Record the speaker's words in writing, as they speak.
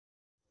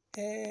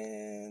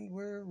And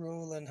we're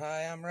rolling.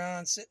 Hi, I'm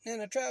Ron, sitting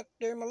in a truck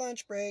during my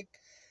lunch break.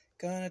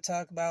 Gonna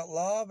talk about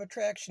Law of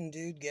Attraction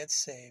Dude gets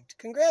saved.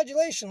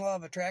 Congratulations, Law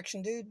of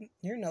Attraction Dude.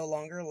 You're no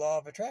longer Law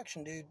of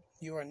Attraction Dude.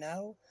 You are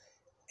now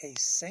a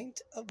saint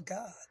of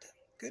God.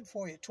 Good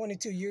for you.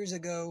 22 years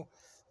ago,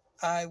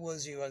 I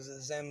was a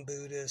Zen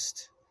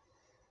Buddhist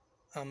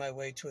on my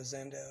way to a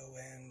Zendo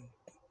and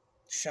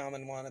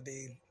shaman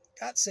wannabe.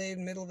 Got saved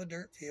in the middle of a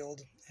dirt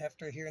field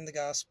after hearing the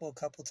gospel a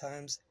couple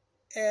times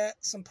at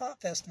some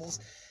pop festivals.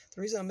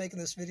 The reason I'm making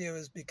this video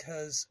is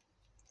because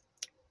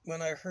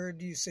when I heard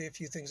you say a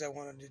few things I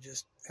wanted to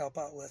just help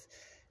out with,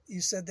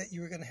 you said that you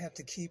were going to have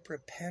to keep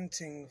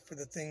repenting for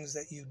the things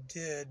that you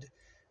did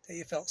that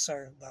you felt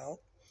sorry about.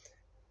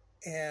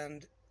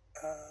 And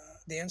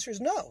the answer is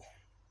no.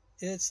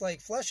 It's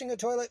like flushing a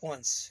toilet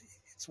once.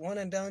 It's one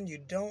and done. You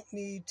don't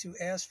need to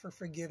ask for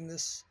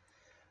forgiveness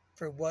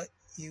for what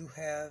you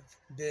have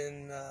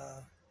been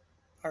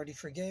already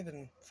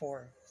forgiven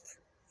for.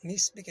 Me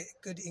speaking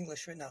good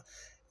English right now.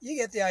 You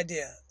get the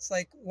idea. It's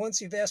like once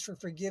you've asked for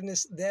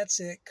forgiveness, that's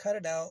it. Cut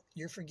it out.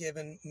 You're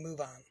forgiven. Move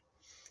on.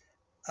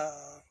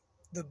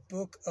 The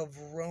book of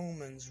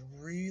Romans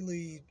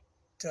really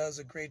does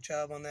a great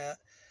job on that.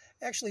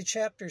 Actually,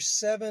 chapter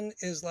 7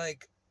 is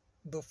like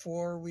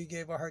before we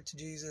gave our heart to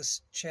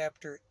Jesus.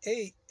 Chapter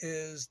 8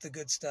 is the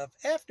good stuff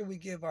after we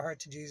give our heart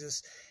to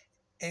Jesus.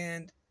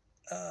 And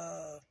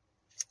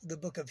the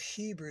book of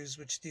Hebrews,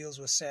 which deals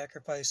with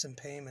sacrifice and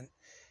payment,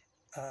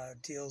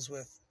 deals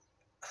with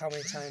how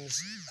many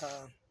times,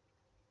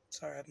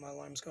 sorry, my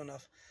alarm's going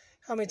off,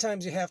 how many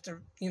times you have to,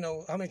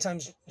 how many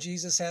times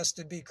Jesus has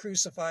to be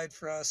crucified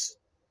for us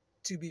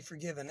to be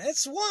forgiven.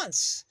 It's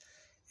once.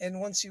 And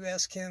once you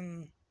ask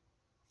him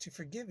to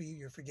forgive you,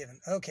 you're forgiven.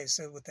 Okay,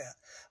 so with that.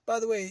 By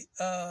the way,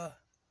 I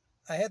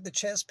had the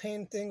chest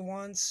pain thing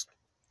once,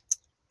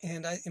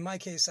 and in my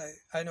case,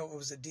 I know it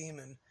was a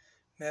demon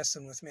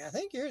messing with me. I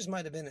think yours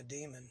might have been a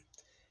demon.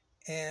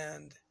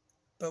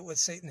 But what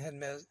Satan had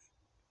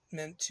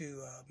meant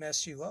to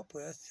mess you up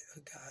with,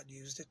 God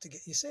used it to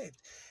get you saved.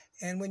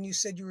 And when you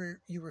said you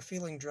were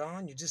feeling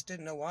drawn, you just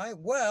didn't know why.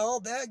 Well,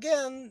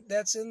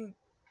 that's in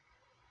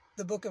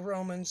the book of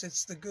Romans.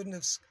 It's the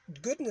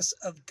goodness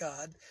of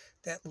God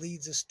that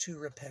leads us to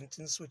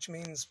repentance, which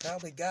means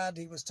probably God,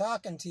 he was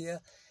talking to you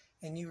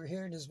and you were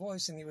hearing his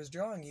voice and he was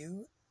drawing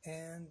you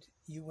and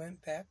you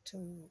went back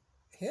to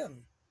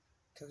him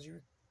because you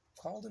were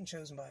called and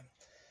chosen by him.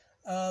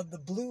 The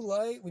blue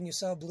light, when you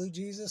saw blue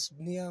Jesus,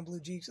 neon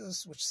blue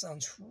Jesus, which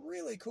sounds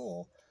really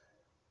cool,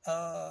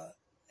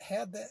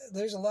 had that.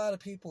 There's a lot of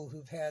people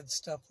who've had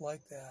stuff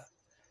like that,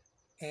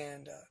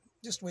 and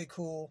just way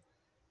cool.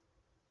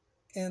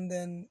 And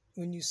then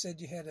when you said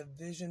you had a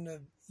vision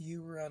of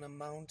you were on a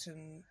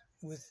mountain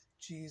with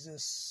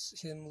Jesus,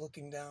 him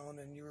looking down,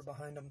 and you were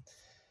behind him,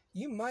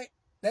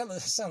 that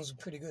sounds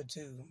pretty good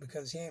too,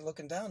 because he ain't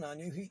looking down on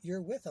you,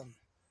 you're with him.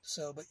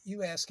 So, but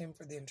you ask him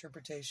for the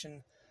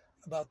interpretation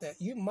about that.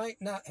 You might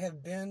not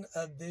have been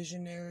a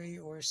visionary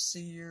or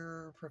seer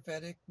or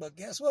prophetic, but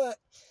guess what?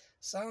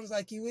 Sounds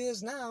like you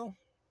is now.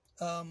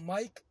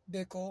 Mike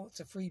Bickle,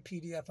 it's a free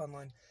PDF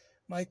online.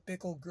 Mike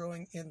Bickle,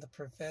 Growing in the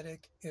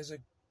Prophetic, is a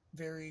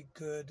very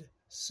good,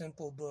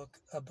 simple book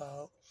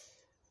about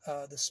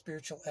the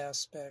spiritual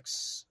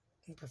aspects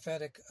and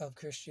prophetic of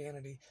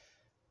Christianity.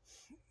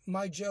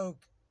 My joke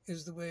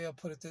is the way I'll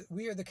put it, that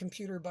we are the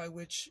computer by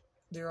which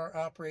there are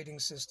operating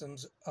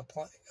systems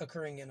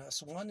occurring in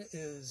us. One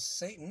is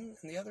Satan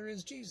and the other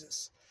is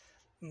Jesus.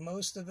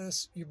 Most of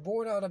us, you're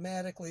born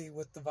automatically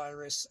with the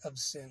virus of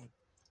sin.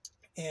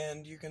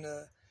 And you're going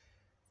to,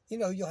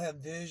 you'll have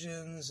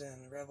visions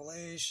and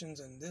revelations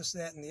and this,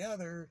 that, and the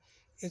other.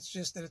 It's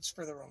just that it's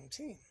for the wrong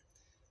team.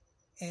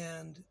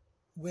 And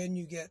when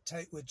you get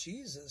tight with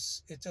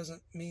Jesus, it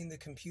doesn't mean the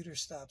computer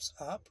stops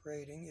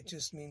operating. It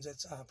just means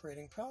it's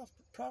operating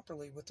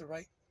properly with the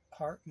right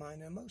heart,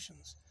 mind, and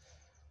emotions.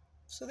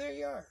 So there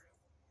you are.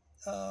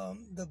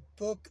 The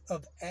book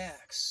of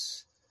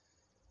Acts,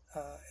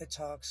 it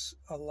talks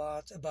a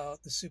lot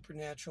about the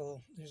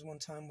supernatural. There's one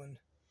time when,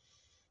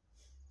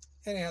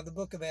 anyhow, the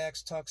book of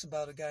Acts talks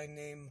about a guy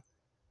named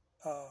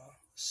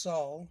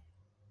Saul,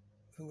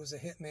 who was a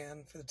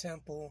hitman for the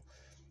temple,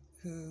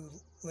 who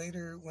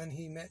later, when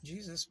he met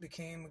Jesus,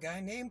 became a guy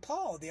named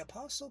Paul, the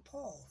Apostle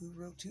Paul, who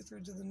wrote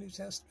 2/3 of the New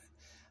Testament.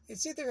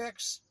 It's either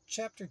Acts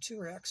chapter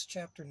 2 or Acts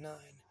chapter 9,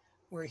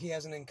 where he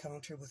has an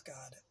encounter with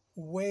God.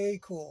 Way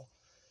cool.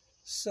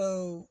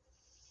 So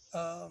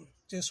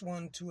just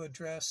wanted to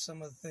address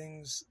some of the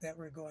things that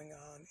were going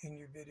on in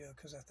your video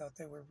because I thought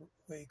they were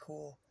way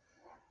cool.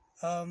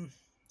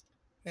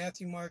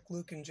 Matthew, Mark,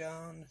 Luke, and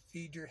John,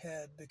 feed your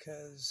head,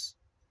 because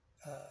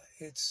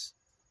it's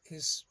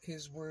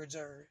his words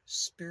are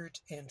spirit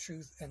and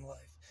truth and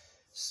life.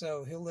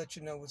 So he'll let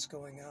you know what's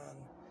going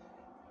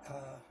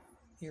on.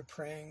 You're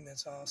praying.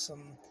 That's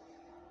awesome.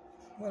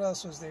 What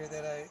else was there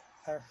that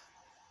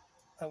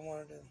I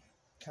wanted to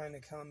kind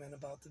of comment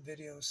about the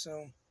video?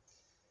 So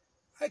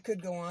I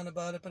could go on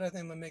about it, but I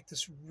think I'm going to make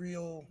this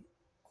real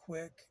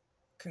quick.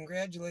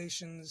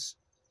 Congratulations.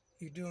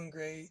 You're doing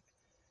great.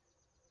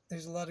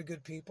 there's a lot of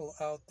good people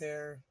out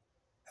there.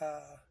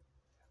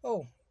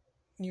 Oh,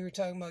 you were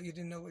talking about you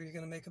didn't know what you're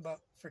going to make about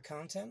for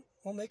content.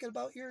 Well, make it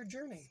about your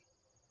journey,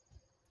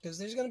 because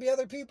there's going to be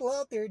other people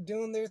out there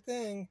doing their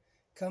thing,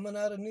 coming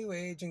out of New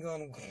Age and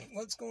going,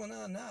 what's going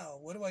on now?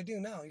 What do I do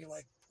now? You're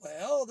like,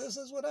 well, this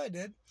is what I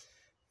did.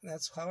 And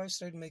that's how I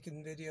started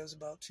making videos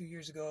about 2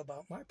 years ago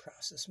about my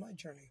process, my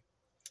journey.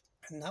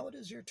 And now it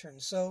is your turn.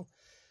 So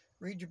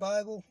read your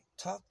Bible,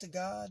 talk to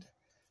God.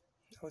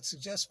 I would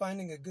suggest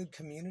finding a good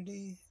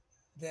community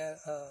that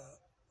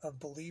of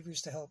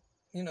believers to help,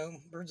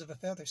 birds of a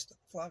feather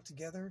flock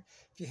together.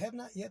 If you have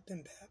not yet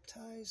been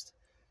baptized,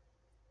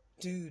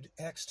 dude,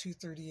 Acts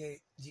 2:38,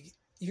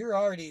 you're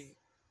already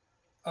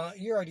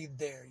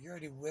there. You're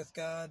already with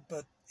God,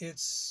 but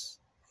it's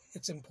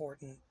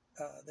important.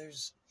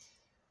 There's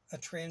a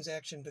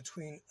transaction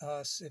between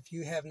us. If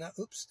you have not,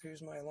 oops,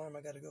 there's my alarm.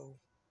 I got to go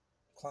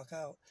clock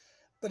out.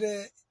 But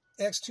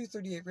Acts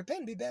 2:38, repent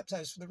and be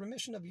baptized for the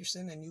remission of your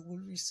sin, and you will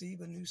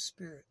receive a new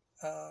spirit.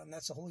 And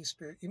that's the Holy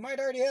Spirit. You might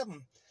already have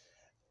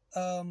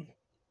them.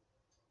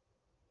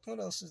 What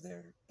else is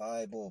there?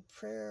 Bible,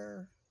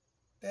 prayer,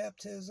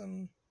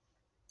 baptism.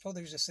 Oh,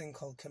 there's this thing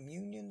called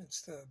communion.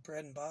 It's the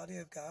bread and body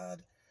of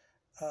God.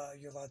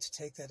 You're allowed to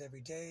take that every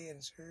day, and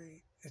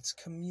it's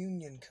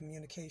communion,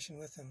 communication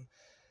with Him.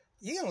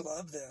 You're gonna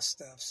love this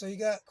stuff. So you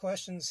got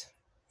questions,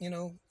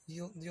 you'll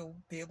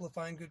be able to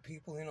find good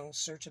people.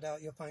 Search it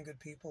out. You'll find good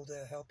people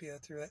to help you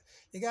through it.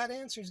 You got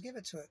answers, give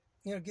it to it.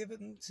 Give it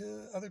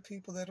to other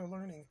people that are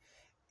learning,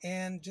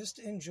 and just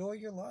enjoy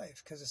your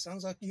life, because it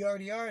sounds like you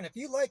already are. And if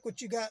you like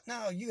what you got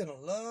now, you're gonna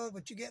love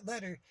what you get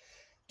later,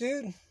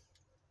 dude.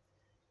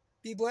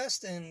 Be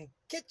blessed, and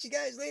catch you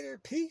guys later.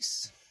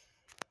 Peace.